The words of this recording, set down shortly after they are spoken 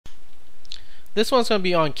This one's gonna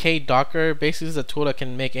be on KDocker. Basically, it's a tool that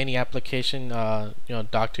can make any application,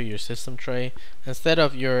 dock to your system tray instead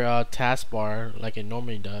of your taskbar like it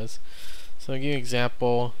normally does. So I'll give you an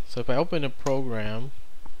example. So if I open a program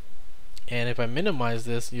and if I minimize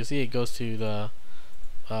this, you see it goes to the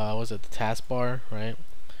the taskbar, right?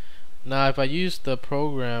 Now if I use the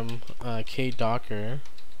program KDocker,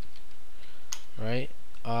 right,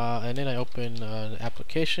 and then I open an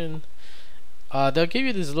application, they'll give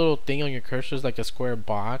you this little thing on your cursor, like a square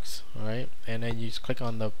box, right? And then you just click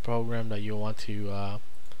on the program that you want to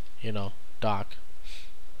dock,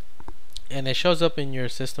 and it shows up in your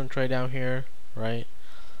system tray down here, right?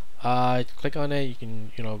 Click on it, you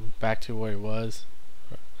can back to where it was.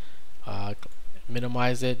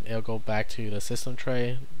 Minimize it, it'll go back to the system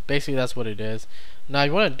tray. Basically that's what it is. Now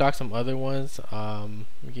you want to dock some other ones. Let me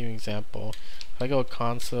give you an example. If I go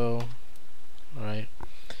console, alright,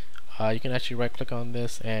 you can actually right click on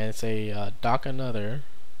this and say dock another,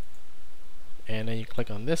 and then you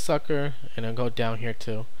click on this sucker and then go down here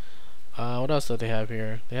too. What else do they have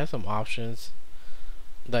here? They have some options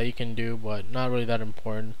that you can do, but not really that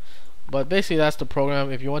important. But basically that's the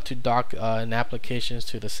program. If you want to dock an applications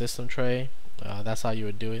to the system tray, that's how you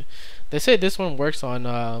would do it. They say this one works on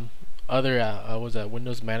other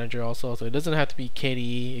Windows Manager also, so it doesn't have to be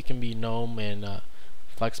KDE. It can be GNOME and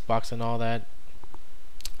Fluxbox and all that.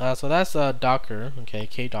 So that's Docker, okay,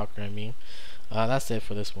 KDocker I mean. That's it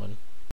for this one.